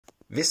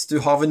Hvis du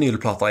har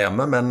vinylplater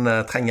hjemme, men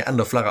trenger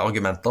enda flere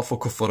argumenter for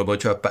hvorfor du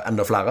bør kjøpe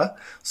enda flere,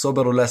 så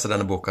bør du lese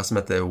denne boka som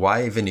heter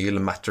Why Vinyl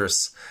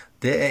Matters.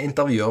 Det er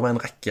intervjuer med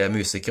en rekke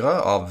musikere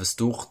av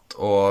stort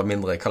og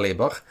mindre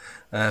kaliber,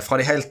 fra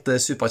de helt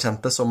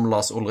superkjente som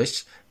Lars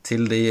Ulrich,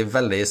 til de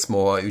veldig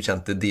små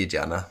ukjente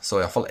DJ-ene, så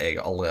i hvert fall jeg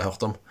aldri har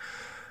hørt om.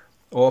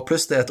 Og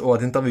pluss det er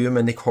et intervju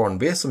med Nick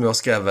Hornby, som jo har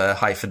skrevet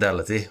High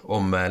Fidelity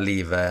om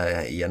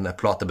livet i en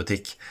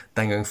platebutikk,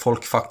 den gang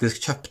folk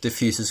faktisk kjøpte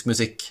fysisk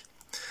musikk.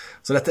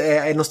 Så dette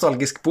er en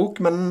nostalgisk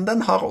bok, men den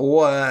har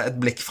også et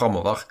blikk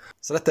fremover.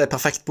 Så dette er en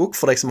perfekt bok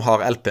for deg som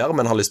har LP-er,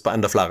 men har lyst på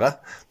enda flere.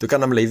 Du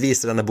kan nemlig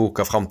vise denne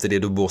boka frem til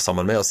de du bor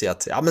sammen med og si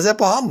at «Ja, men se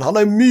på han har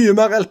jo mye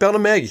mer LP-er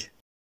enn meg!»